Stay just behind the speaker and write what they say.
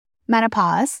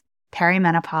menopause,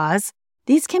 perimenopause.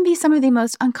 These can be some of the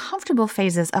most uncomfortable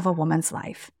phases of a woman's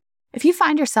life. If you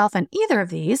find yourself in either of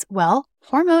these, well,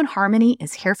 Hormone Harmony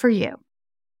is here for you.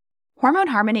 Hormone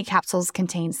Harmony capsules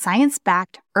contain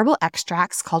science-backed herbal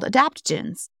extracts called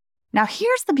adaptogens. Now,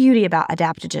 here's the beauty about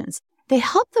adaptogens. They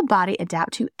help the body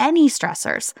adapt to any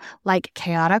stressors, like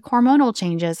chaotic hormonal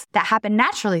changes that happen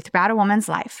naturally throughout a woman's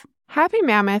life. Happy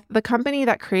Mammoth, the company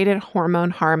that created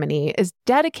Hormone Harmony, is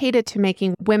dedicated to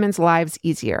making women's lives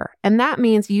easier. And that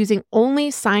means using only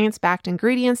science-backed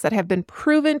ingredients that have been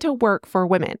proven to work for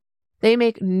women. They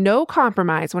make no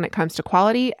compromise when it comes to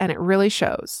quality, and it really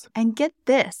shows. And get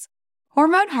this,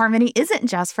 Hormone Harmony isn't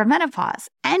just for menopause.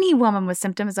 Any woman with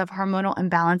symptoms of hormonal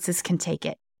imbalances can take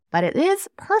it, but it is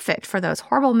perfect for those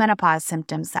horrible menopause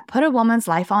symptoms that put a woman's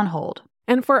life on hold.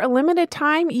 And for a limited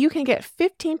time, you can get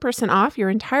 15% off your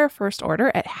entire first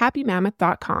order at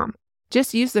happymammoth.com.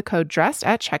 Just use the code DRESSED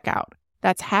at checkout.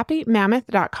 That's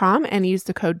happymammoth.com and use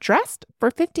the code DRESSED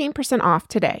for 15% off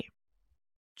today.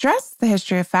 Dressed, the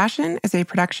History of Fashion is a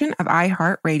production of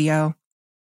iHeartRadio.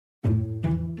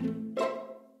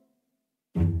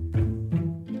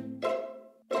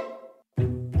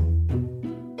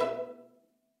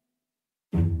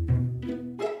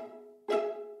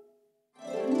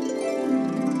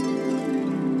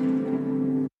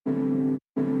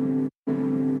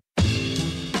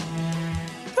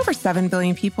 Over 7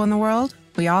 billion people in the world,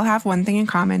 we all have one thing in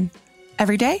common.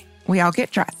 Every day, we all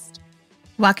get dressed.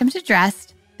 Welcome to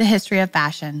Dressed, the History of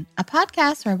Fashion, a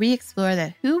podcast where we explore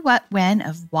the who, what, when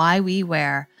of why we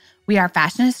wear. We are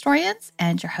fashion historians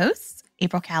and your hosts,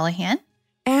 April Callahan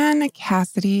and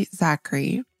Cassidy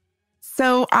Zachary.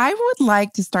 So I would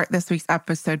like to start this week's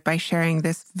episode by sharing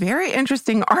this very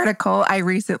interesting article I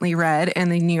recently read in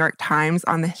the New York Times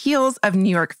on the heels of New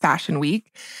York Fashion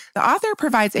Week. The author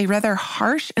provides a rather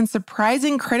harsh and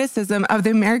surprising criticism of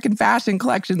the American fashion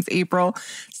collections, April,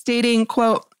 stating,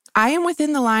 quote, "I am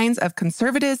within the lines of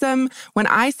conservatism when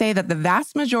I say that the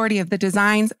vast majority of the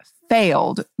designs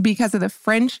failed because of the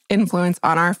French influence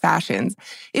on our fashions.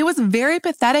 It was very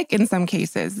pathetic in some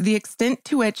cases, the extent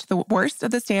to which the worst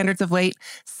of the standards of late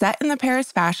set in the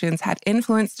Paris fashions had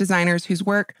influenced designers whose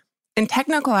work in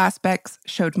technical aspects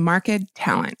showed marked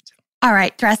talent." All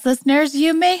right, Dress listeners,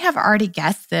 you may have already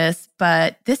guessed this,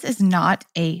 but this is not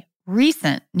a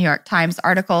recent New York Times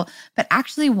article, but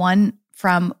actually one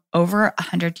from over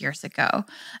 100 years ago.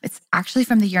 It's actually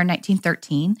from the year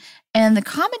 1913. And the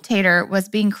commentator was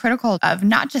being critical of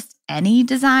not just any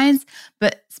designs,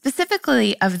 but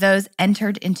specifically of those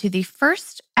entered into the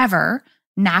first ever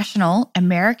National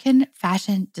American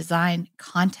Fashion Design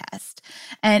Contest.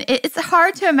 And it's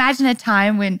hard to imagine a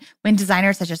time when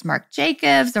designers such as Marc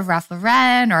Jacobs or Ralph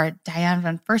Lauren or Diane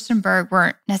von Furstenberg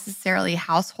weren't necessarily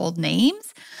household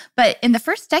names. But in the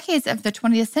first decades of the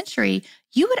 20th century,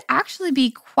 you would actually be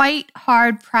quite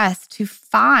hard-pressed to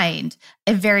find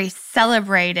a very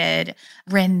celebrated,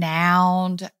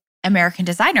 renowned American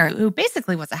designer who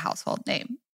basically was a household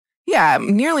name. Yeah,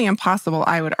 nearly impossible,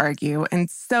 I would argue. And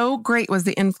so great was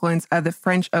the influence of the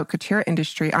French haute couture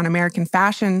industry on American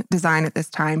fashion design at this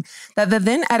time that the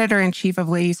then editor-in-chief of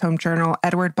Ladies' Home Journal,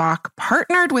 Edward Bok,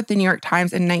 partnered with the New York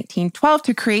Times in 1912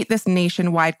 to create this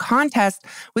nationwide contest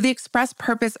with the express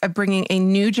purpose of bringing a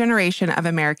new generation of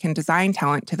American design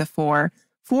talent to the fore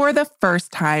for the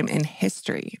first time in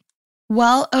history.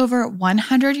 Well over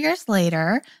 100 years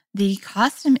later, the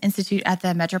Costume Institute at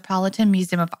the Metropolitan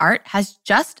Museum of Art has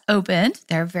just opened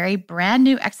their very brand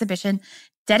new exhibition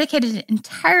dedicated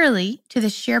entirely to the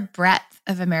sheer breadth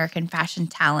of American fashion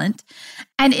talent.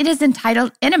 And it is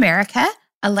entitled In America,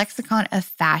 a Lexicon of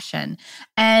Fashion.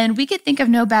 And we could think of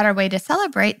no better way to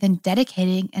celebrate than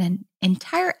dedicating an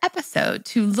entire episode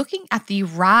to looking at the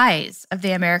rise of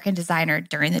the American designer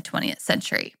during the 20th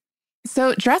century.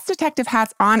 So Dress Detective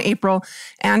hats on, April,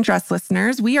 and Dress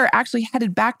listeners. We are actually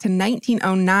headed back to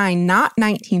 1909, not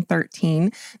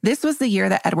 1913. This was the year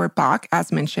that Edward Bok,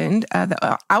 as mentioned,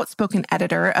 the outspoken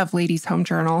editor of Ladies' Home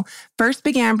Journal, first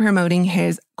began promoting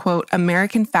his, quote,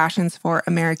 American Fashions for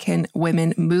American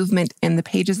Women movement in the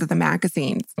pages of the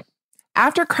magazines.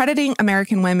 After crediting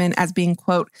American women as being,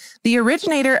 quote, the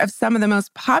originator of some of the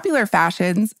most popular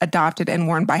fashions adopted and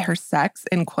worn by her sex,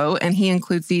 end quote, and he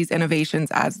includes these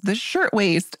innovations as the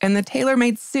shirtwaist and the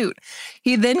tailor-made suit.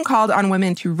 He then called on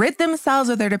women to rid themselves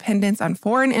of their dependence on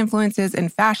foreign influences in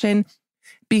fashion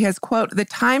because, quote, the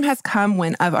time has come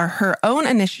when of her own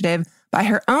initiative, by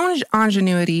her own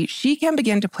ingenuity, she can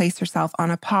begin to place herself on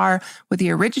a par with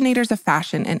the originators of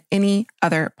fashion in any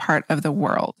other part of the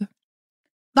world.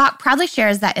 Bok proudly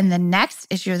shares that in the next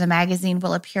issue of the magazine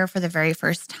will appear for the very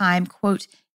first time, quote,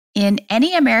 In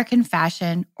any American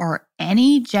fashion or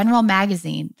any general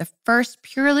magazine, the first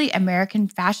purely American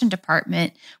fashion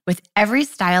department with every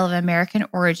style of American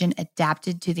origin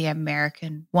adapted to the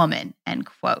American woman, end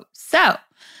quote. So I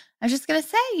was just going to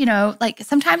say, like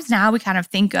sometimes now we kind of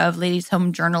think of Ladies'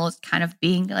 Home Journal as kind of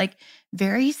being like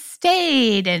very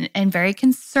staid and very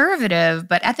conservative.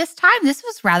 But at this time, this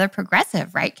was rather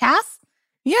progressive, right, Cass?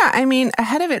 Yeah, I mean,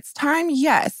 ahead of its time,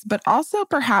 yes, but also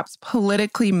perhaps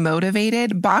politically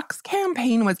motivated. Bach's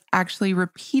campaign was actually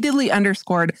repeatedly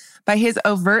underscored by his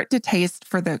overt distaste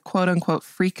for the quote-unquote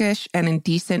freakish and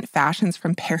indecent fashions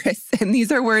from Paris. And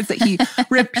these are words that he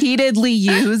repeatedly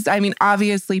used. I mean,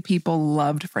 obviously, people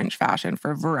loved French fashion for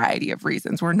a variety of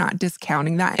reasons. We're not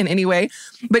discounting that in any way.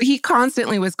 But he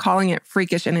constantly was calling it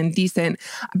freakish and indecent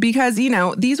because,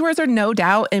 these words are no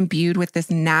doubt imbued with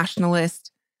this nationalist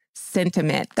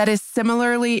sentiment that is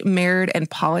similarly mirrored in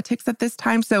politics at this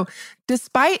time. So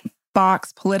despite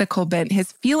Bach's political bent,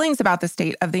 his feelings about the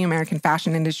state of the American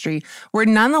fashion industry were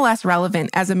nonetheless relevant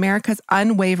as America's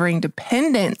unwavering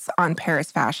dependence on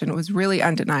Paris fashion was really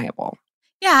undeniable.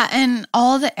 Yeah, and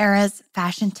all the era's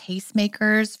fashion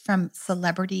tastemakers, from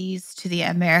celebrities to the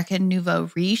American nouveau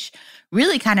riche,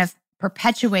 really kind of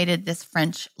perpetuated this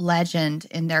French legend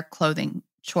in their clothing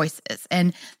choices.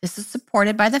 And this is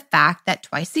supported by the fact that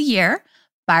twice a year,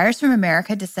 buyers from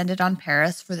America descended on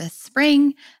Paris for the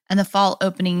spring and the fall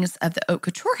openings of the haute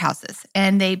couture houses.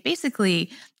 And they basically,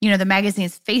 the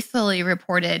magazines faithfully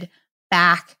reported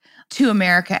back to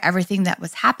America everything that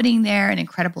was happening there in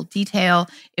incredible detail.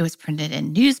 It was printed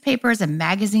in newspapers and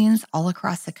magazines all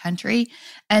across the country.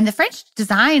 And the French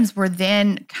designs were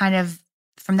then kind of,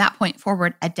 from that point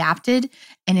forward, adapted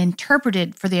and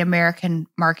interpreted for the American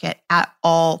market at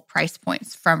all price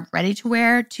points, from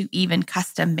ready-to-wear to even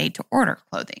custom made-to-order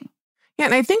clothing. Yeah,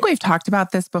 and I think we've talked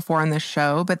about this before on the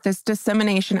show, but this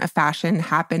dissemination of fashion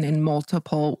happened in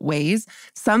multiple ways.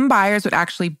 Some buyers would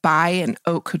actually buy an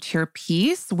haute couture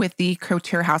piece with the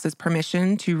couture house's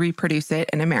permission to reproduce it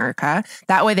in America.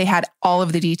 That way they had all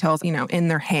of the details, in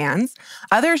their hands.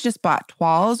 Others just bought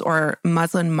toiles or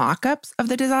muslin mock-ups of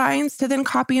the designs to then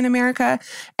copy in America.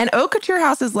 And haute couture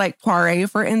houses like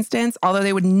Poiret, for instance, although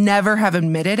they would never have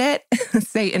admitted it,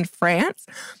 say in France,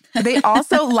 they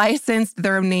also licensed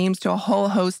their names to a whole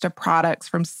host of products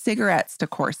from cigarettes to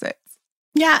corsets.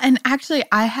 Yeah, and actually,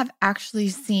 I have actually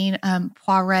seen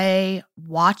Poiret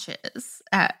watches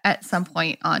at some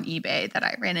point on eBay that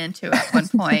I ran into at one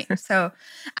point.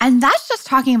 And that's just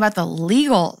talking about the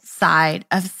legal side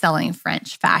of selling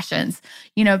French fashions,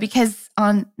 because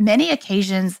on many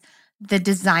occasions, the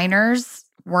designers'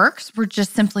 works were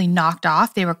just simply knocked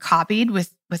off. They were copied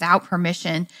without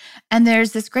permission. And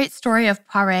there's this great story of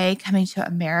Poiret coming to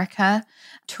America,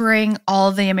 touring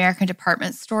all the American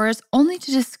department stores, only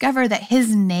to discover that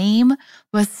his name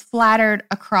was splattered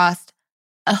across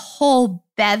a whole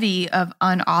bevy of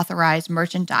unauthorized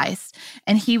merchandise.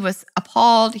 And he was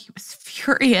appalled. He was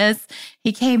furious.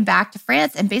 He came back to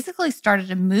France and basically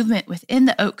started a movement within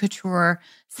the haute couture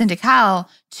syndicale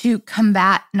to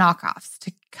combat knockoffs,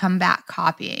 to combat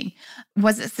copying.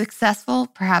 Was it successful?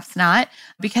 Perhaps not,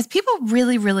 because people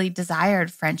really, really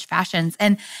desired French fashions.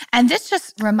 And this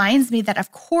just reminds me that,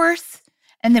 of course,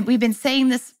 and that we've been saying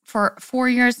this for 4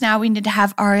 years now, we need to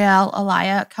have Ariel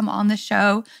Alaya come on the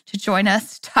show to join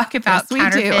us to talk about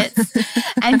counterfeits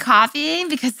and copying,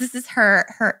 because this is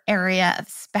her area of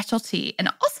specialty and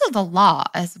also the law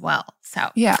as well.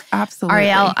 So yeah, absolutely.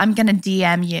 Ariel, I'm going to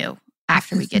DM you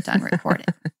after we get done recording.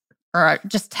 Or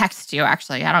just text you,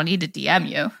 actually. I don't need to DM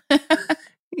you.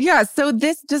 Yeah, so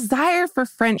this desire for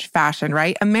French fashion,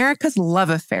 right? America's love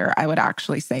affair, I would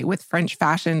actually say, with French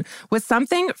fashion was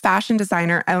something fashion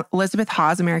designer Elizabeth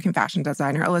Hawes, American fashion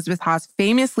designer Elizabeth Hawes,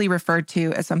 famously referred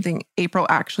to as something April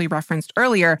actually referenced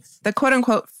earlier, the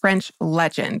quote-unquote French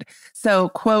legend. So,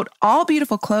 quote, all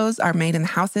beautiful clothes are made in the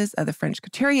houses of the French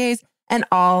couturiers, and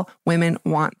all women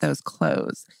want those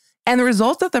clothes. And the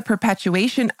result of the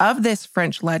perpetuation of this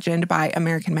French legend by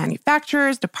American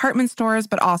manufacturers, department stores,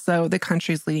 but also the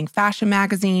country's leading fashion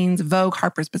magazines, Vogue,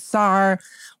 Harper's Bazaar,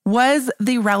 was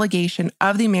the relegation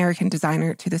of the American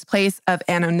designer to this place of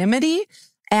anonymity.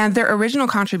 And their original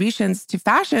contributions to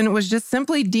fashion was just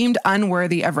simply deemed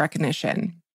unworthy of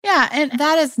recognition. Yeah, and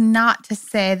that is not to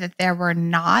say that there were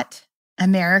not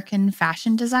American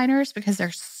fashion designers, because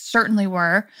there certainly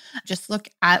were. Just look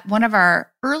at one of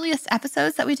our earliest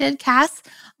episodes that we did, Cass,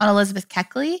 on Elizabeth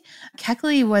Keckley.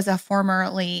 Keckley was a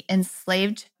formerly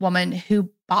enslaved woman who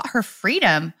bought her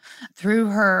freedom through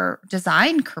her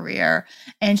design career.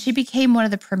 And she became one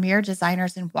of the premier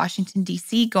designers in Washington,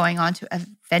 D.C., going on to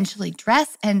eventually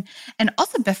dress and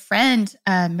also befriend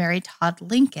Mary Todd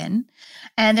Lincoln.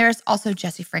 And there's also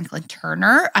Jessie Franklin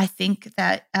Turner. I think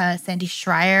that Sandy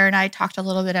Schreier and I talked a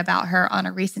little bit about her on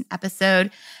a recent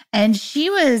episode. And she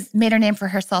made her name for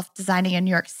herself designing in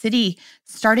New York City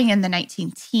starting in the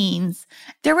 19-teens.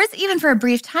 There was even for a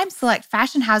brief time select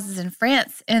fashion houses in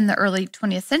France in the early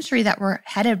 20th century that were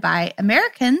headed by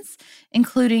Americans,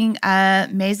 including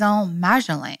Maison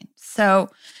Marjolaine. So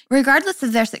regardless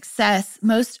of their success,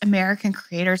 most American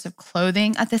creators of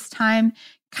clothing at this time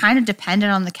kind of depended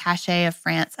on the cachet of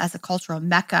France as a cultural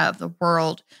mecca of the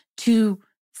world to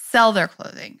sell their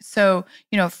clothing. So,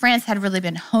 France had really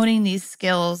been honing these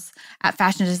skills at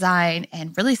fashion design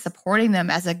and really supporting them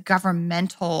as a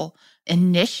governmental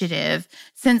initiative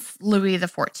since Louis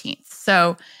XIV.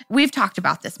 So we've talked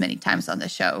about this many times on the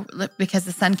show because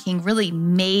the Sun King really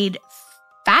made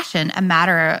fashion a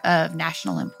matter of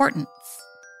national importance.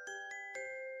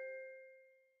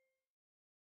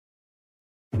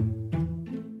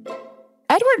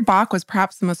 Edward Bok was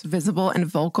perhaps the most visible and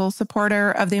vocal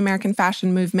supporter of the American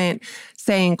fashion movement,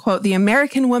 saying, quote, "The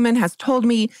American woman has told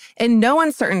me in no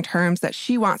uncertain terms that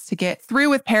she wants to get through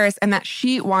with Paris and that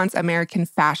she wants American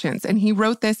fashions." And he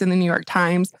wrote this in the New York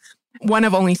Times, one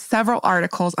of only several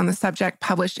articles on the subject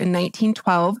published in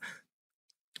 1912.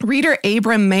 Reader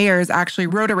Abram Mayers actually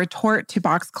wrote a retort to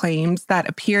Bok's claims that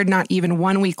appeared not even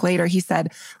 1 week later. He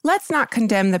said, "Let's not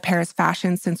condemn the Paris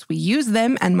fashions since we use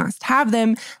them and must have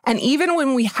them. And even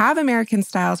when we have American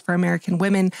styles for American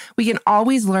women, we can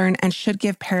always learn and should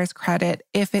give Paris credit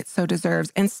if it so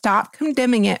deserves and stop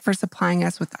condemning it for supplying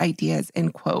us with ideas,"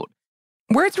 end quote.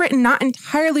 Words written not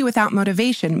entirely without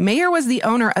motivation. Mayer was the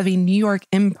owner of a New York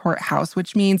import house,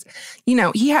 which means,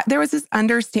 there was this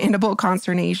understandable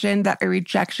consternation that a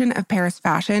rejection of Paris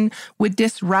fashion would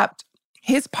disrupt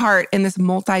his part in this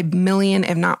multi-million,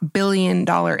 if not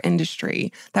billion-dollar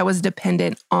industry that was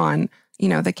dependent on,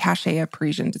 the cachet of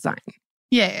Parisian design.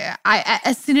 Yeah.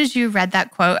 As soon as you read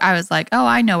that quote, I was like, oh,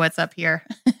 I know what's up here.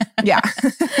 Yeah.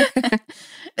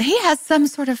 He has some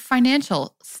sort of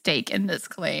financial stake in this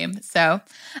claim.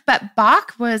 But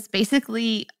Bok was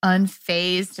basically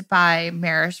unfazed by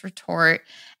Mayer's retort,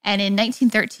 and in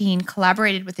 1913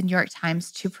 collaborated with the New York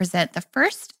Times to present the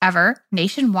first ever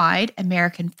nationwide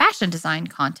American fashion design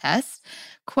contest.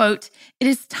 Quote, "It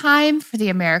is time for the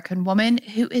American woman,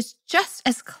 who is just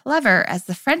as clever as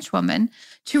the French woman,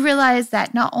 to realize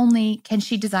that not only can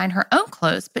she design her own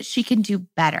clothes, but she can do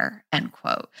better," end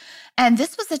quote. And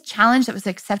this was a challenge that was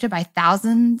accepted by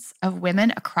thousands of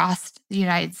women across the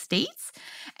United States.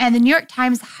 And the New York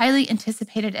Times' highly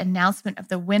anticipated announcement of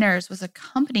the winners was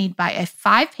accompanied by a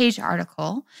 5-page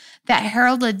article that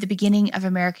heralded the beginning of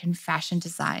American fashion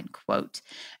design. Quote,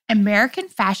 "American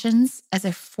fashions as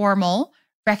a formal,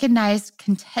 recognized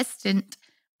contestant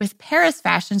with Paris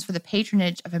fashions for the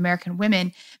patronage of American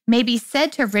women may be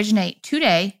said to originate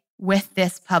today with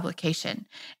this publication,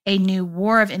 a new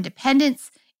war of independence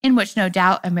in which no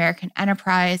doubt American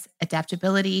enterprise,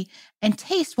 adaptability, and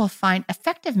taste will find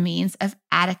effective means of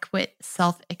adequate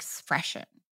self-expression."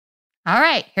 All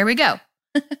right, here we go.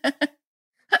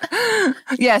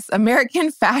 Yes, American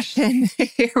fashion.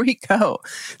 Here we go.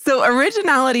 So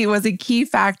originality was a key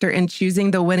factor in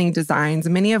choosing the winning designs,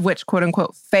 many of which, quote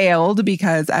unquote, failed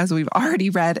because, as we've already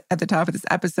read at the top of this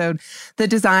episode, the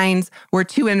designs were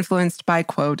too influenced by,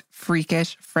 quote,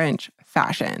 freakish French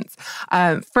fashions.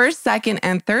 First, second,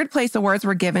 and third place awards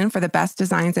were given for the best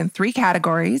designs in 3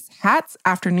 categories: hats,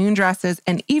 afternoon dresses,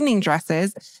 and evening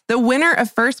dresses. The winner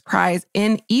of first prize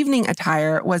in evening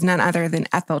attire was none other than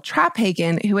Ethel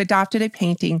Traphagen, who adopted a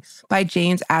painting by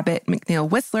James Abbott McNeill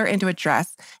Whistler into a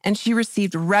dress, and she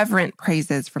received reverent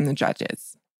praises from the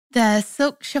judges. The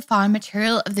silk chiffon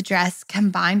material of the dress,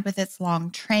 combined with its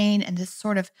long train and this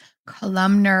sort of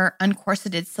columnar,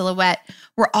 uncorseted silhouette,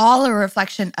 were all a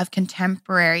reflection of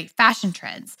contemporary fashion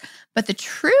trends. But the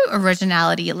true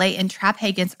originality lay in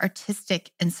Traphagen's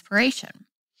artistic inspiration.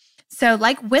 So,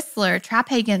 like Whistler,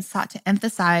 Traphagen sought to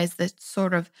emphasize the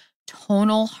sort of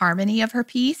tonal harmony of her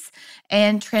piece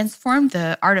and transformed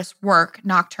the artist's work,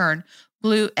 Nocturne,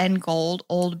 Blue and Gold,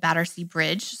 Old Battersea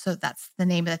Bridge, so that's the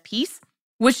name of the piece,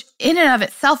 which in and of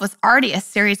itself was already a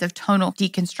series of tonal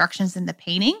deconstructions in the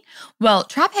painting. Well,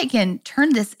 Traphagen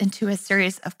turned this into a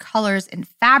series of colors and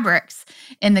fabrics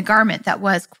in the garment that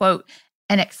was, quote,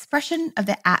 an expression of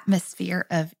the atmosphere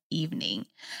of evening.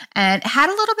 And it had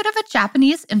a little bit of a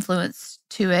Japanese influence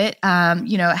to it.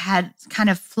 It had kind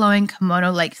of flowing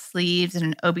kimono-like sleeves and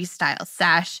an obi-style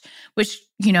sash, which,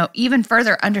 even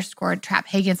further underscored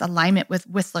Traphagen's alignment with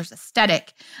Whistler's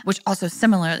aesthetic, which also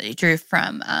similarly drew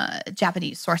from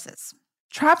Japanese sources.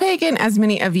 Trapphagen, as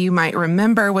many of you might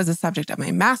remember, was the subject of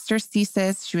my master's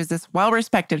thesis. She was this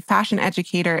well-respected fashion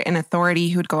educator and authority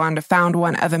who would go on to found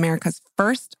one of America's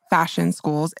first fashion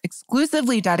schools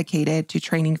exclusively dedicated to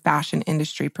training fashion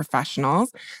industry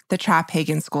professionals, the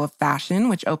Trapphagen School of Fashion,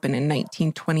 which opened in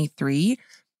 1923.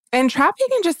 And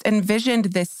Trapphagen just envisioned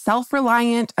this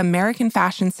self-reliant American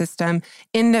fashion system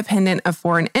independent of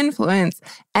foreign influence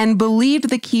and believed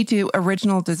the key to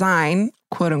original design,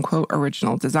 quote unquote,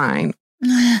 original design.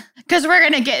 Because we're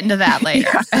going to get into that later.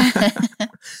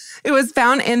 It was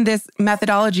found in this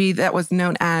methodology that was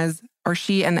known as, or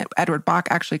she and Edward Bok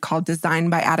actually called,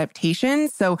 design by adaptation.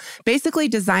 So basically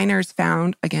designers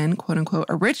found, again, quote unquote,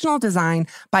 original design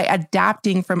by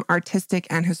adapting from artistic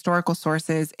and historical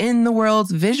sources in the world's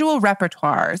visual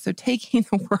repertoire. So taking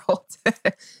the world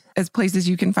as places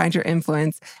you can find your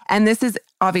influence. And this is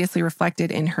obviously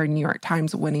reflected in her New York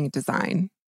Times winning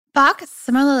design. Bok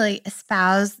similarly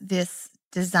espoused this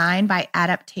design by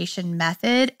adaptation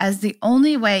method as the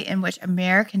only way in which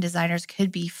American designers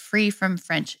could be free from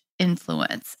French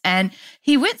influence. And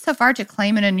he went so far to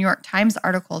claim in a New York Times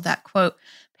article that, quote,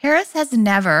 Paris has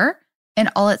never, in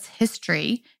all its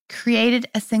history, created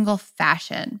a single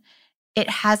fashion. It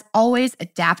has always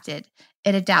adapted.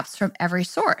 It adapts from every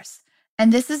source.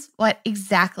 And this is what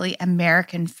exactly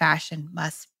American fashion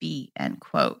must be, end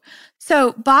quote.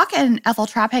 So Bok and Ethel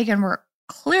Trapphagen were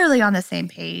clearly on the same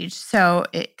page. So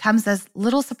it comes as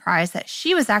little surprise that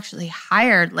she was actually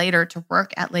hired later to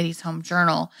work at Ladies' Home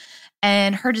Journal.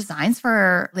 And her designs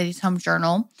for Ladies' Home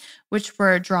Journal, which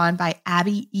were drawn by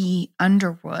Abby E.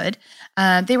 Underwood,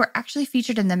 they were actually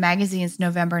featured in the magazine's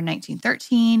November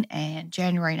 1913 and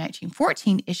January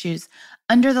 1914 issues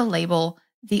under the label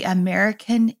The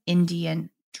American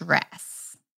Indian Dress.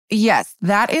 Yes,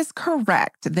 that is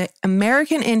correct. The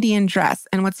American Indian Dress.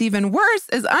 And what's even worse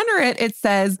is under it, it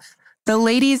says the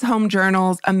Ladies' Home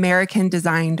Journal's American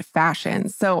Designed Fashion.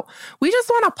 So we just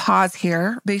want to pause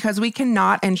here because we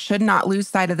cannot and should not lose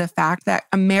sight of the fact that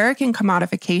American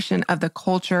commodification of the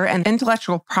culture and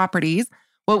intellectual properties,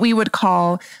 what we would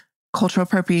call cultural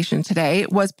appropriation today,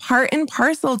 was part and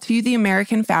parcel to the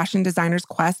American fashion designer's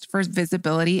quest for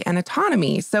visibility and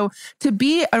autonomy. So to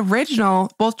be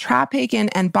original, both Trapphagen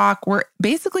and Bok were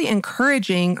basically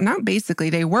encouraging, not basically,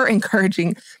 they were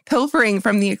encouraging pilfering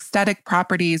from the aesthetic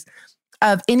properties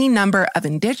of any number of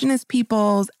indigenous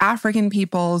peoples, African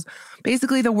peoples.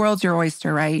 Basically, the world's your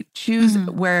oyster, right? Choose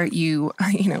where you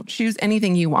choose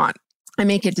anything you want and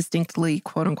make it distinctly,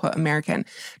 quote unquote, American.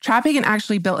 Trapphagen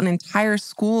actually built an entire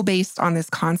school based on this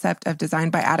concept of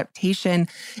design by adaptation.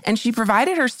 And she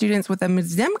provided her students with a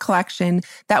museum collection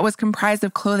that was comprised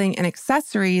of clothing and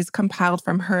accessories compiled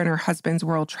from her and her husband's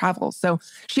world travels. So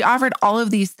she offered all of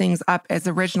these things up as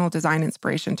original design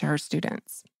inspiration to her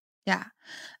students. Yeah.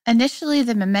 Initially,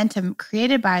 the momentum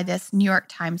created by this New York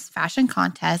Times fashion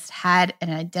contest had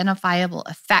an identifiable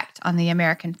effect on the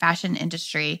American fashion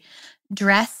industry.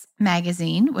 Dress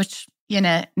magazine, which in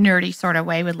a nerdy sort of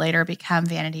way would later become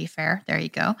Vanity Fair. There you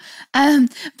go.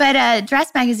 But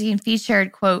Dress magazine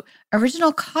featured, quote,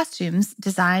 original costumes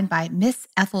designed by Miss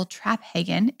Ethel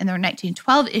Trapphagen in their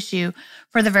 1912 issue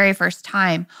for the very first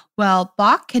time. Well,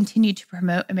 Bok continued to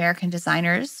promote American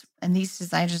designers, and these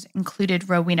designers included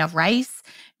Rowena Rice,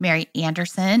 Mary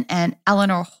Anderson, and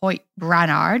Eleanor Hoyt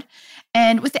Brainard.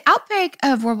 And with the outbreak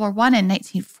of World War I in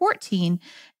 1914,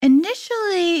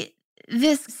 initially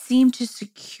this seemed to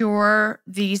secure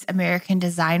these American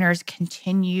designers'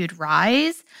 continued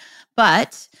rise.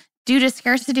 But due to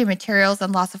scarcity of materials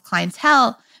and loss of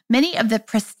clientele, many of the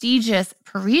prestigious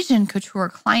Parisian couture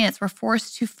clients were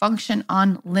forced to function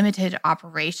on limited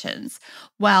operations,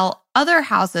 while other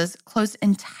houses closed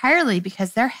entirely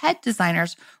because their head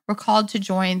designers were called to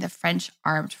join the French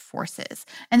armed forces.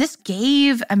 And this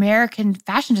gave American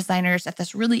fashion designers at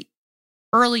this really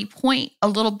early point a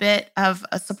little bit of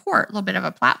a support, a little bit of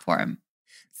a platform.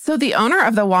 So the owner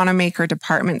of the Wanamaker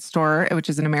department store, which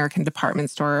is an American department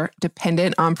store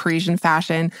dependent on Parisian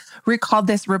fashion, recalled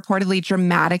this reportedly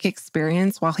dramatic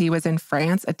experience while he was in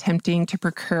France attempting to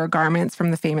procure garments from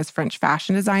the famous French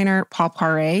fashion designer Paul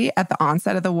Poiret at the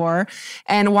onset of the war.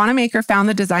 And Wanamaker found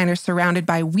the designer surrounded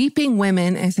by weeping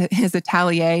women in his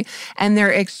atelier, and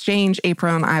their exchange,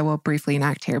 April and I will briefly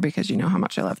enact here because you know how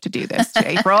much I love to do this to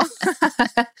April.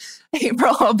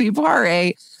 April B.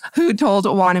 Poiret, who told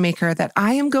Wanamaker that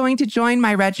I am going to join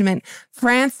my regiment.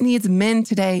 France needs men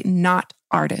today, not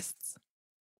artists.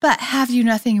 But have you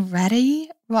nothing ready?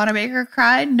 Wanamaker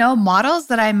cried. No models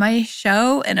that I may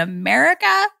show in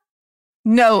America?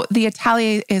 No, the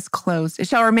atelier is closed. It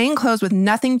shall remain closed with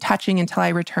nothing touching until I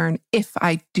return, if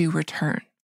I do return.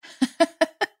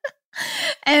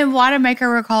 And Wanamaker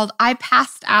recalled, I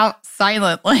passed out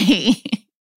silently.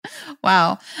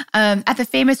 Wow. At the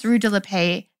famous Rue de la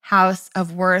Paix House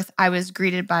of Worth, I was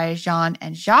greeted by Jean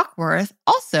and Jacques Worth,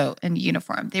 also in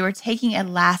uniform. They were taking a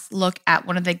last look at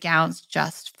one of the gowns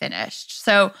just finished.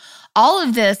 So all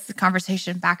of this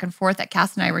conversation back and forth that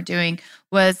Cass and I were doing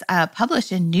was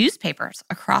published in newspapers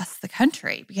across the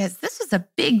country because this was a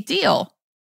big deal.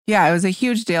 Yeah, it was a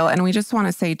huge deal. And we just want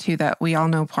to say, too, that we all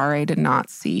know Poiret did not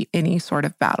see any sort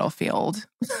of battlefield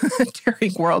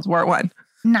during World War I.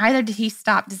 Neither did he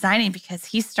stop designing because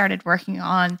he started working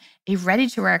on a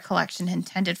ready-to-wear collection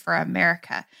intended for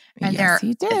America. And Yes,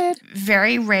 he did.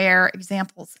 Very rare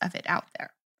examples of it out there.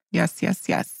 Yes, yes,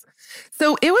 yes.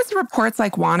 So it was reports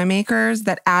like Wanamaker's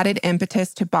that added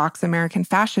impetus to Bach's American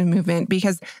fashion movement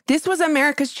because this was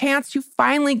America's chance to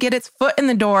finally get its foot in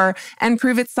the door and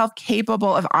prove itself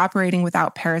capable of operating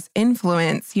without Paris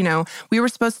influence. You know,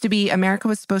 America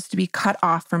was supposed to be cut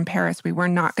off from Paris. We were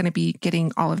not going to be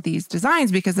getting all of these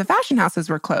designs because the fashion houses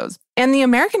were closed. And the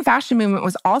American fashion movement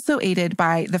was also aided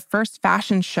by the first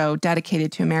fashion show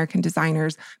dedicated to American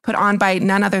designers put on by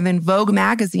none other than Vogue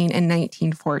magazine in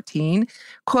 1914.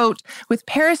 Quote, with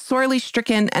Paris sorely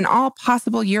stricken and all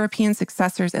possible European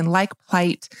successors in like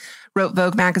plight, wrote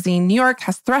Vogue magazine, New York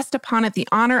has thrust upon it the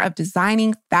honor of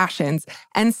designing fashions,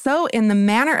 and so in the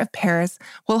manner of Paris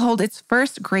will hold its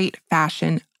first great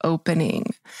fashion opening.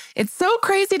 It's so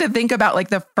crazy to think about like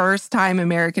the first time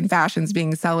American fashion's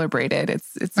being celebrated.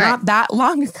 It's Right. not that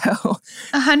long ago.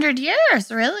 100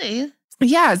 years, really.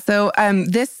 Yeah, so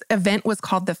this event was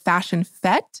called the Fashion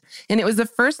Fête, and it was the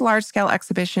first large-scale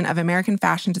exhibition of American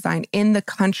fashion design in the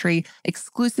country,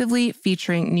 exclusively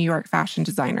featuring New York fashion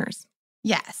designers.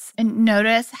 Yes. And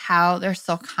notice how they're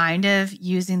still kind of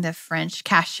using the French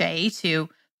cachet to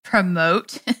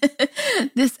promote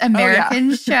this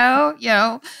American show, you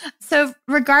know. So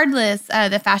regardless,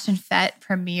 the Fashion Fête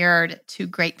premiered to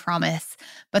great promise,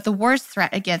 but the war's threat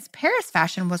against Paris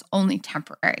fashion was only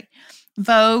temporary.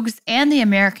 Vogue's and the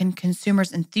American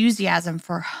consumers' enthusiasm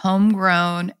for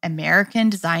homegrown American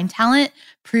design talent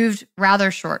proved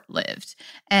rather short-lived.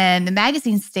 And the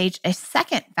magazine staged a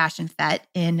second fashion fête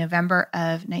in November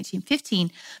of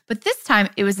 1915, but this time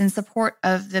it was in support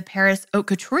of the Paris haute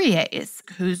couturiers,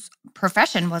 whose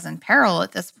profession was in peril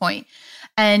at this point.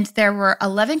 And there were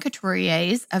 11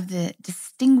 couturiers of the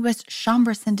distinguished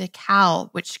Chambre Syndicale,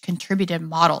 which contributed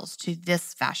models to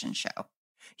this fashion show.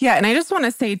 Yeah, and I just want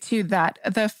to say, too, that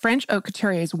the French haute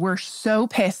couturiers were so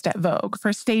pissed at Vogue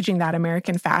for staging that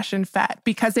American Fashion Fête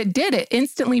because it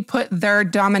instantly put their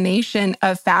domination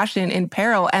of fashion in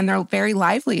peril and their very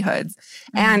livelihoods.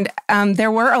 Mm-hmm. And there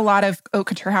were a lot of haute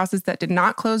couture houses that did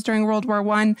not close during World War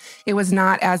I. It was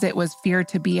not as it was feared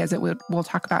to be, as we'll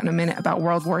talk about in a minute about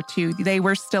World War II. They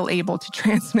were still able to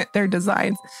transmit their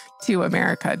designs to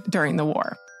America during the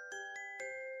war.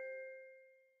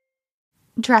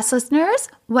 Dress listeners,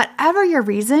 whatever your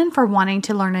reason for wanting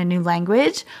to learn a new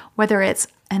language, whether it's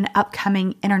an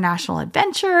upcoming international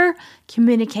adventure,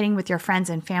 communicating with your friends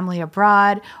and family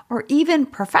abroad, or even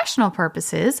professional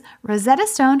purposes, Rosetta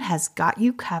Stone has got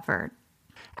you covered.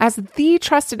 As the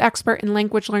trusted expert in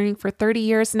language learning for 30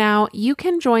 years now, you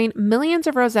can join millions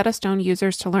of Rosetta Stone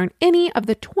users to learn any of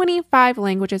the 25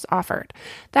 languages offered.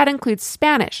 That includes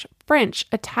Spanish, French,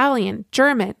 Italian,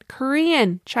 German,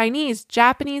 Korean, Chinese,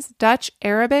 Japanese, Dutch,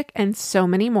 Arabic, and so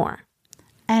many more.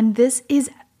 And this is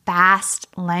fast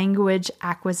language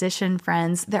acquisition,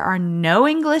 friends. There are no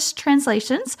English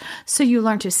translations, so you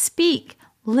learn to speak,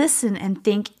 listen, and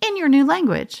think in your new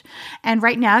language. And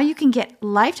right now, you can get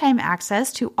lifetime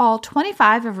access to all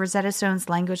 25 of Rosetta Stone's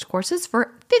language courses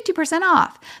for 50%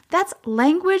 off. That's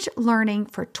language learning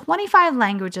for 25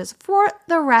 languages for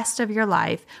the rest of your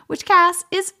life, which, Cass,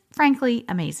 is frankly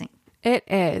amazing. It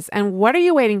is. And what are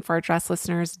you waiting for, Dress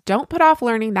listeners? Don't put off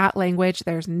learning that language.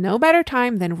 There's no better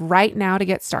time than right now to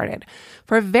get started.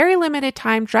 For a very limited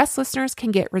time, Dress listeners can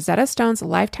get Rosetta Stone's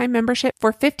lifetime membership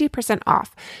for 50%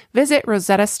 off. Visit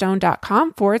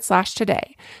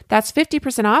rosettastone.com/today. That's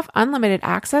 50% off unlimited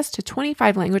access to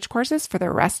 25 language courses for the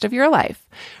rest of your life.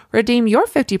 Redeem your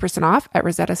 50% off at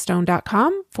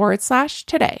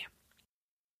rosettastone.com/today.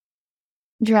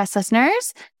 Dress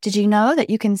listeners, did you know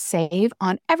that you can save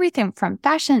on everything from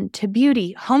fashion to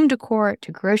beauty, home decor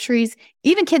to groceries,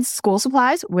 even kids' school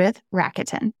supplies with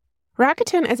Rakuten?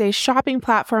 Rakuten is a shopping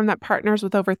platform that partners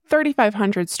with over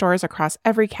 3,500 stores across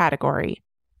every category.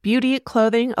 Beauty,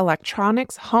 clothing,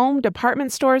 electronics, home,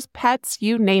 department stores, pets,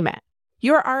 you name it.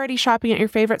 You're already shopping at your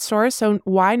favorite stores, so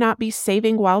why not be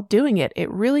saving while doing it?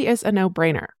 It really is a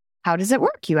no-brainer. How does it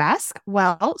work, you ask?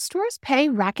 Well, stores pay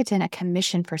Rakuten a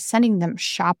commission for sending them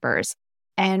shoppers.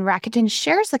 And Rakuten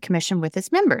shares the commission with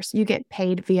its members. You get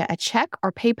paid via a check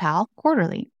or PayPal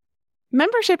quarterly.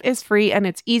 Membership is free and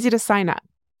it's easy to sign up.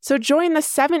 So join the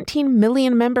 17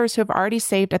 million members who have already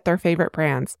saved at their favorite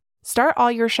brands. Start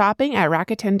all your shopping at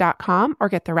Rakuten.com or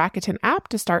get the Rakuten app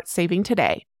to start saving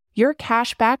today. Your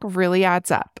cash back really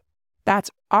adds up.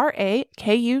 That's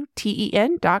Rakuten.com.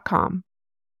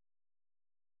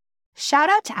 Shout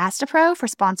out to Astepro for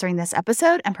sponsoring this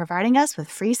episode and providing us with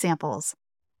free samples.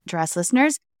 Dress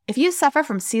listeners, if you suffer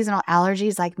from seasonal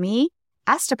allergies like me,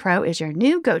 Astepro is your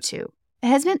new go-to. It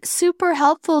has been super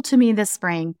helpful to me this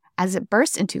spring as it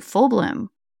bursts into full bloom.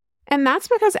 And that's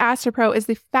because Astepro is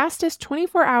the fastest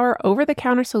 24-hour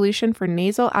over-the-counter solution for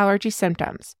nasal allergy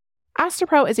symptoms.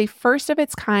 Astepro is a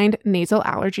first-of-its-kind nasal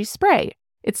allergy spray.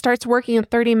 It starts working in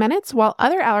 30 minutes while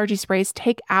other allergy sprays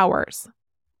take hours.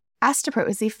 Astepro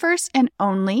is the first and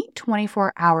only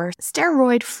 24-hour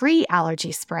steroid-free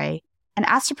allergy spray, and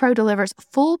Astepro delivers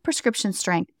full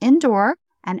prescription-strength indoor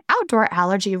and outdoor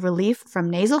allergy relief from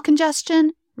nasal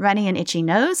congestion, runny and itchy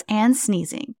nose, and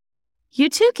sneezing. You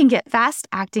too can get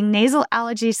fast-acting nasal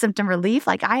allergy symptom relief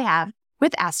like I have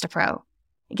with Astepro.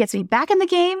 It gets me back in the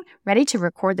game, ready to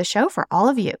record the show for all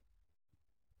of you.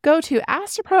 Go to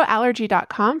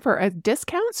asteproallergy.com for a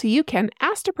discount so you can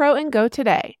Astepro and go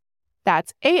today.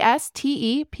 That's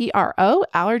ASTEPRO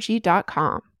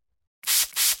allergy.com.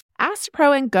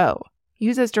 Astepro and go.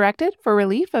 Use as directed for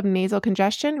relief of nasal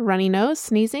congestion, runny nose,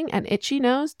 sneezing, and itchy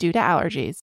nose due to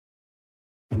allergies.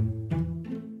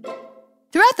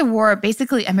 Throughout the war,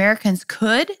 basically, Americans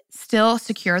could still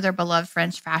secure their beloved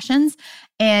French fashions.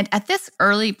 And at this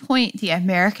early point, the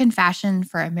American fashion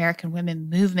for American women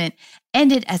movement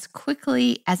ended as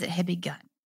quickly as it had begun.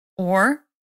 Or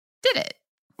did it?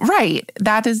 Right.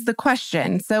 That is the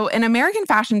question. So an American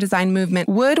fashion design movement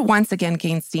would once again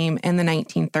gain steam in the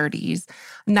 1930s.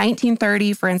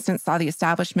 1930, for instance, saw the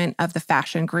establishment of the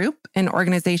Fashion Group, an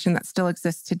organization that still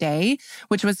exists today,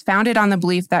 which was founded on the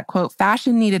belief that, quote,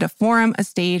 fashion needed a forum, a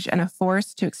stage, and a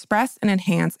force to express and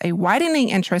enhance a widening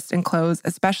interest in clothes,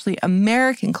 especially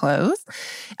American clothes.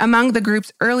 Among the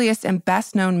group's earliest and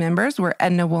best-known members were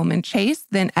Edna Woolman Chase,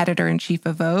 then editor-in-chief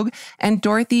of Vogue, and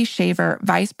Dorothy Shaver,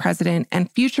 vice president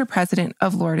and future president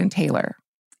of Lord & Taylor.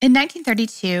 In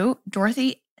 1932,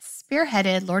 Dorothy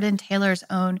spearheaded Lord & Taylor's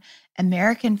own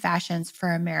American Fashions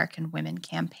for American Women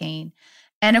campaign.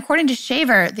 And according to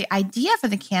Shaver, the idea for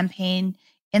the campaign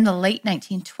in the late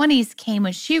 1920s came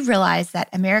when she realized that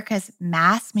America's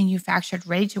mass-manufactured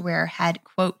ready-to-wear had,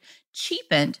 quote,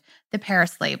 cheapened the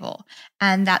Paris label,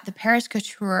 and that the Paris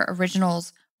couture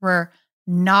originals were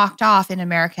knocked off in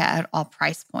America at all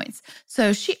price points.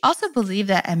 So she also believed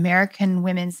that American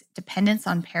women's dependence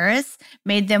on Paris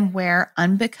made them wear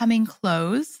unbecoming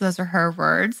clothes. Those are her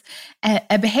words.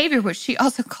 A behavior which she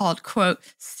also called, quote,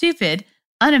 stupid,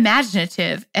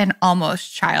 unimaginative, and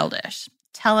almost childish.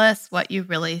 Tell us what you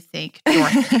really think,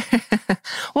 Dorothy.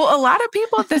 Well, a lot of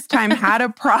people at this time had a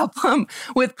problem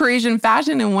with Parisian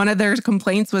fashion, and one of their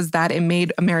complaints was that it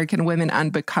made American women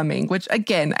unbecoming, which,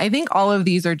 again, I think all of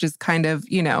these are just kind of,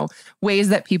 ways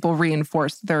that people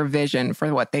reinforced their vision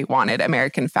for what they wanted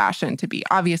American fashion to be.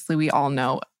 Obviously, we all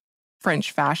know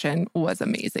French fashion was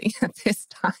amazing at this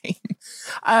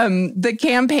time. The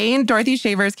campaign, Dorothy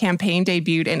Shaver's campaign,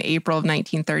 debuted in April of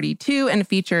 1932 and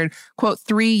featured, quote,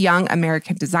 3 young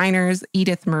American designers,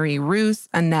 Edith Marie Roos,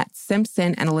 Annette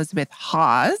Simpson, and Elizabeth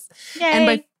Hawes.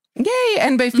 Yay.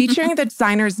 And by featuring the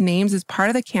designers' names as part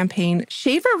of the campaign,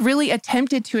 Shaver really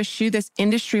attempted to eschew this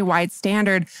industry-wide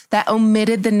standard that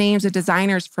omitted the names of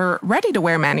designers for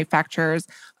ready-to-wear manufacturers.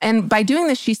 And by doing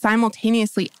this, she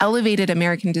simultaneously elevated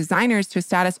American designers to a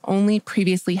status only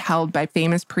previously held by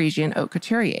famous Parisian haute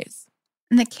couturiers.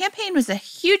 And the campaign was a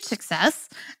huge success.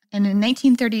 And in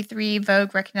 1933,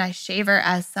 Vogue recognized Shaver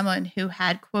as someone who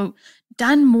had, quote,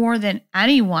 done more than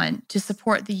anyone to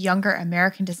support the younger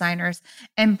American designers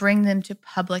and bring them to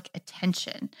public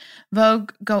attention.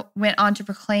 Vogue went on to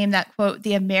proclaim that, quote,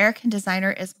 the American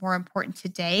designer is more important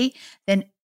today than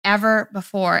ever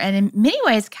before. And in many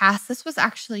ways, Cass, this was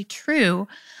actually true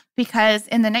because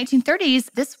in the 1930s,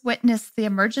 this witnessed the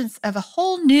emergence of a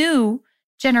whole new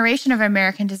generation of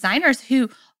American designers who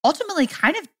ultimately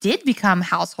kind of did become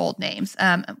household names,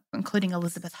 including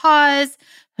Elizabeth Hawes,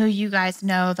 who you guys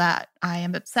know that I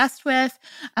am obsessed with,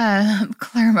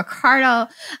 Claire McCardell,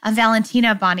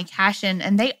 Valentina Bonnie Cashin,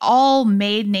 and they all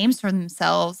made names for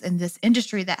themselves in this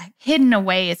industry that had hidden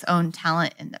away its own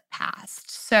talent in the past.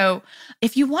 So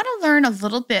if you want to learn a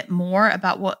little bit more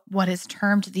about what is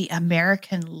termed the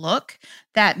American look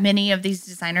that many of these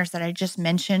designers that I just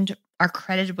mentioned are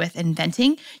credited with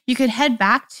inventing. You could head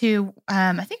back to,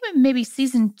 I think maybe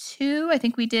season 2. I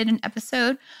think we did an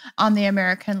episode on the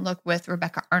American look with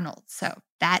Rebecca Arnold. So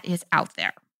that is out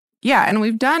there. Yeah, and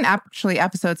we've done actually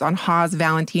episodes on Haas,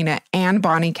 Valentina, and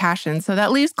Bonnie Cashin. So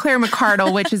that leaves Claire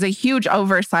McCardle, which is a huge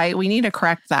oversight. We need to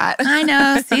correct that. I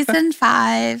know, season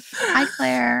 5. Hi,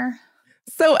 Claire.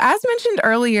 So as mentioned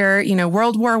earlier,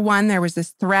 World War I, there was this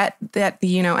threat that,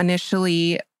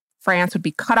 initially France would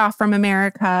be cut off from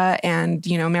America and,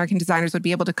 American designers would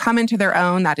be able to come into their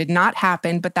own. That did not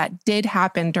happen, but that did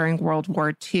happen during World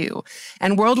War II.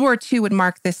 And World War II would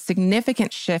mark this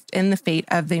significant shift in the fate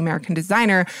of the American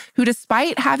designer, who,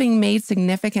 despite having made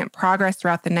significant progress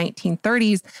throughout the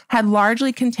 1930s, had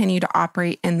largely continued to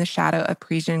operate in the shadow of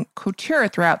Parisian couture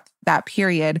throughout that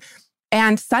period.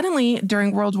 And suddenly,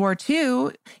 during World War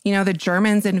II, the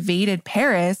Germans invaded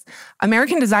Paris.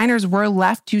 American designers were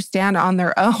left to stand on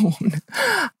their own.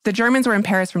 The Germans were in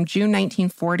Paris from June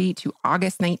 1940 to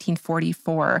August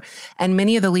 1944, and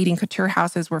many of the leading couture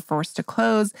houses were forced to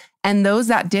close, and those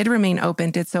that did remain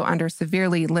open did so under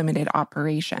severely limited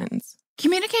operations.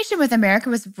 Communication with America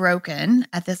was broken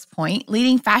at this point,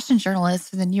 leading fashion journalists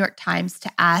for the New York Times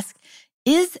to ask,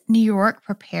 is New York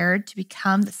prepared to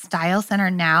become the style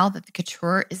center now that the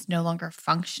couture is no longer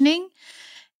functioning?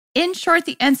 In short,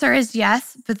 the answer is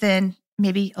yes, but then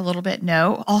maybe a little bit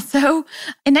no also.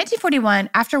 In 1941,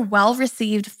 after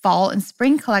well-received fall and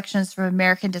spring collections from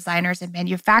American designers and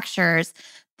manufacturers,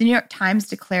 the New York Times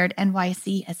declared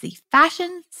NYC as the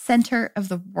fashion center of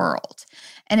the world.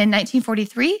 And in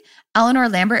 1943, Eleanor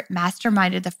Lambert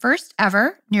masterminded the first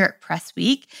ever New York Press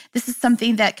Week. This is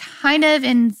something that kind of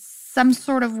in some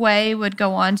sort of way would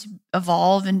go on to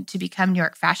evolve and to become New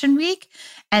York Fashion Week.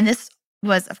 And this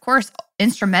was, of course,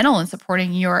 instrumental in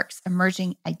supporting New York's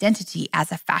emerging identity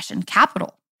as a fashion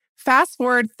capital. Fast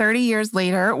forward 30 years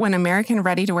later, when American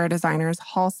ready-to-wear designers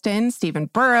Halston, Stephen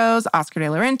Burrows, Oscar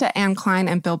de la Renta, Anne Klein,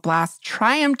 and Bill Blass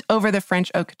triumphed over the French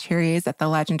haute couturiers at the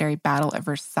legendary Battle of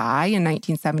Versailles in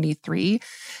 1973.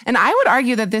 And I would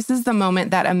argue that this is the moment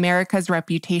that America's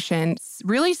reputation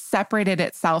really separated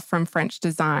itself from French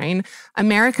design.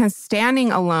 America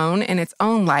standing alone in its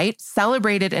own light,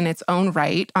 celebrated in its own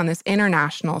right on this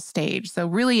international stage. So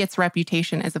really its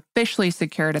reputation is officially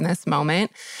secured in this moment.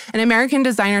 And American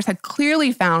designers had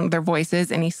clearly found their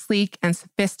voices in a sleek and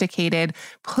sophisticated,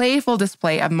 playful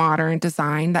display of modern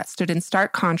design that stood in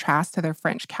stark contrast to their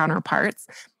French counterparts.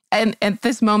 And at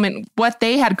this moment, what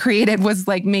they had created was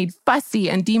made fussy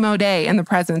and démodé in the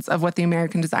presence of what the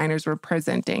American designers were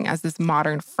presenting as this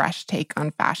modern, fresh take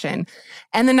on fashion.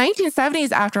 And the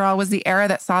 1970s, after all, was the era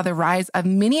that saw the rise of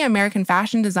many American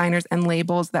fashion designers and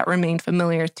labels that remain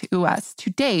familiar to us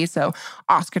today. So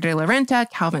Oscar de la Renta,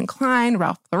 Calvin Klein,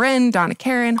 Ralph Lauren, Donna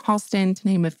Karan, Halston, to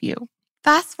name a few.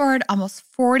 Fast forward almost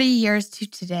 40 years to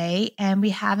today, and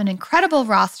we have an incredible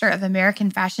roster of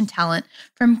American fashion talent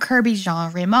from Kirby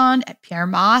Jean Raymond at Pierre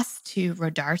Moss to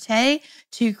Rodarte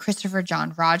to Christopher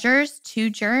John Rogers to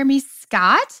Jeremy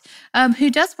Scott, who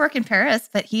does work in Paris,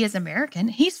 but he is American.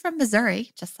 He's from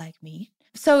Missouri, just like me.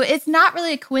 So it's not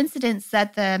really a coincidence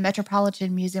that the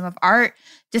Metropolitan Museum of Art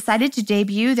decided to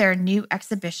debut their new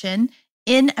exhibition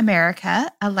in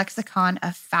America, a lexicon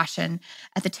of fashion,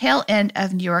 at the tail end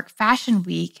of New York Fashion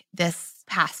Week this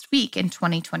past week in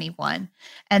 2021.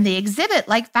 And the exhibit,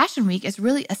 like Fashion Week, is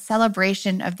really a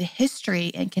celebration of the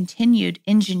history and continued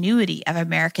ingenuity of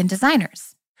American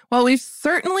designers. Well, we've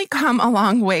certainly come a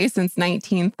long way since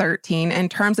 1913 in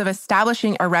terms of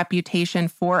establishing a reputation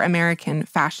for American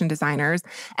fashion designers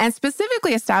and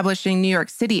specifically establishing New York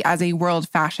City as a world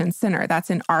fashion center. That's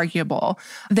inarguable.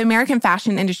 The American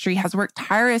fashion industry has worked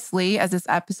tirelessly, as this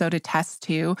episode attests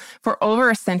to, for over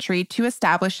a century to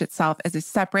establish itself as a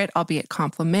separate, albeit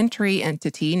complementary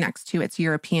entity next to its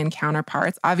European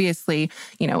counterparts. Obviously,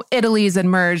 Italy's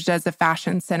emerged as a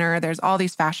fashion center. There's all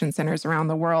these fashion centers around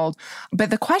the world. But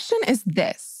the question is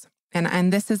this,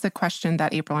 and this is a question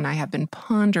that April and I have been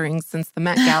pondering since the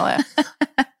Met Gala.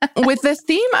 With the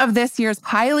theme of this year's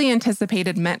highly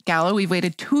anticipated Met Gala, we've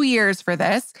waited 2 years for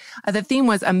this. The theme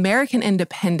was American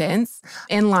Independence,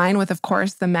 in line with, of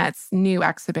course, the Met's new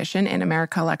exhibition, In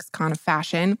America, Lexicon of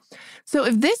Fashion. So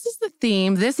if this is the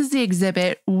theme, this is the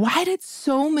exhibit, why did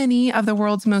so many of the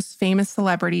world's most famous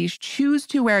celebrities choose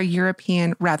to wear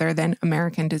European rather than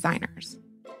American designers?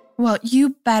 Well,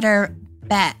 you better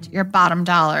bet your bottom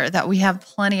dollar that we have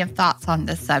plenty of thoughts on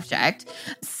this subject.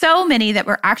 So many that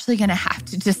we're actually going to have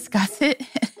to discuss it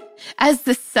as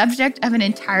the subject of an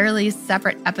entirely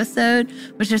separate episode,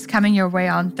 which is coming your way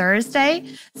on Thursday.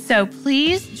 So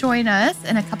please join us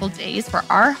in a couple days for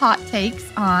our hot takes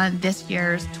on this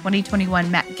year's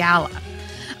 2021 Met Gala.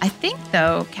 I think,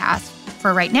 though, Cass,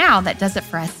 for right now, that does it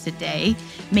for us today.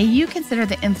 May you consider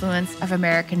the influence of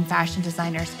American fashion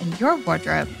designers in your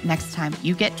wardrobe next time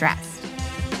you get dressed.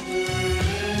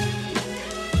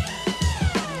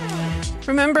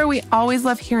 Remember, we always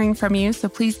love hearing from you, so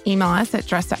please email us at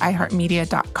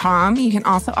dressed@iheartmedia.com. You can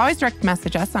also always direct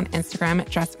message us on Instagram at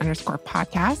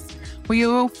dressed_podcast, where you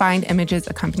will find images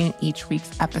accompanying each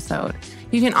week's episode.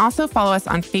 You can also follow us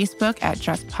on Facebook at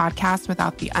Dressed Podcast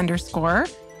without the underscore.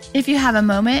 If you have a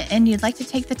moment and you'd like to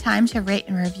take the time to rate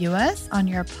and review us on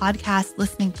your podcast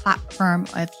listening platform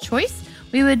of choice,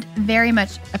 we would very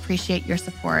much appreciate your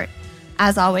support.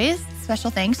 As always,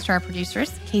 special thanks to our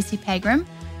producers, Casey Pegram,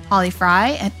 Holly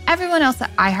Fry, and everyone else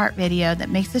at iHeartRadio that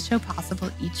makes the show possible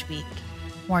each week.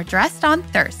 More Dressed on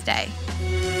Thursday.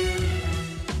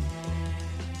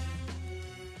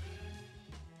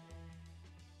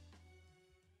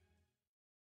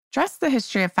 Dress the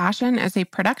History of Fashion is a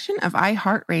production of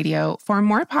iHeartRadio. For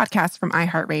more podcasts from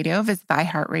iHeartRadio, visit the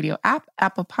iHeartRadio app,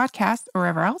 Apple Podcasts, or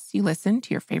wherever else you listen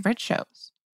to your favorite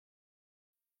shows.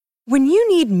 When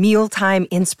you need mealtime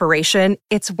inspiration,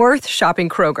 it's worth shopping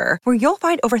Kroger, where you'll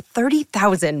find over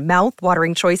 30,000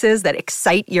 mouth-watering choices that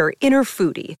excite your inner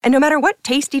foodie. And no matter what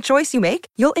tasty choice you make,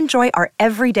 you'll enjoy our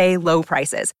everyday low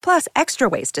prices, plus extra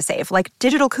ways to save, like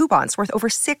digital coupons worth over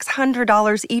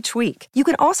 $600 each week. You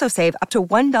can also save up to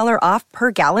 $1 off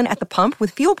per gallon at the pump with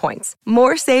fuel points.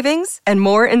 More savings and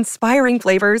more inspiring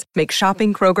flavors make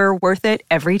shopping Kroger worth it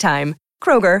every time.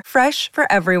 Kroger, fresh for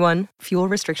everyone. Fuel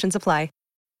restrictions apply.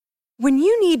 When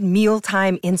you need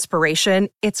mealtime inspiration,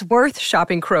 it's worth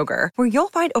shopping Kroger, where you'll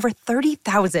find over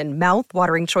 30,000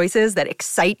 mouth-watering choices that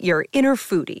excite your inner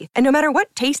foodie. And no matter what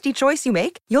tasty choice you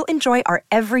make, you'll enjoy our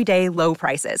everyday low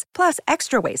prices, plus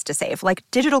extra ways to save, like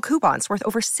digital coupons worth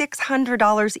over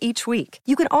 $600 each week.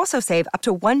 You can also save up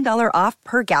to $1 off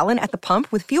per gallon at the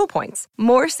pump with fuel points.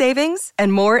 More savings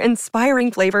and more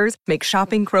inspiring flavors make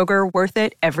shopping Kroger worth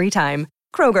it every time.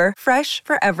 Kroger, fresh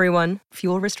for everyone.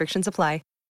 Fuel restrictions apply.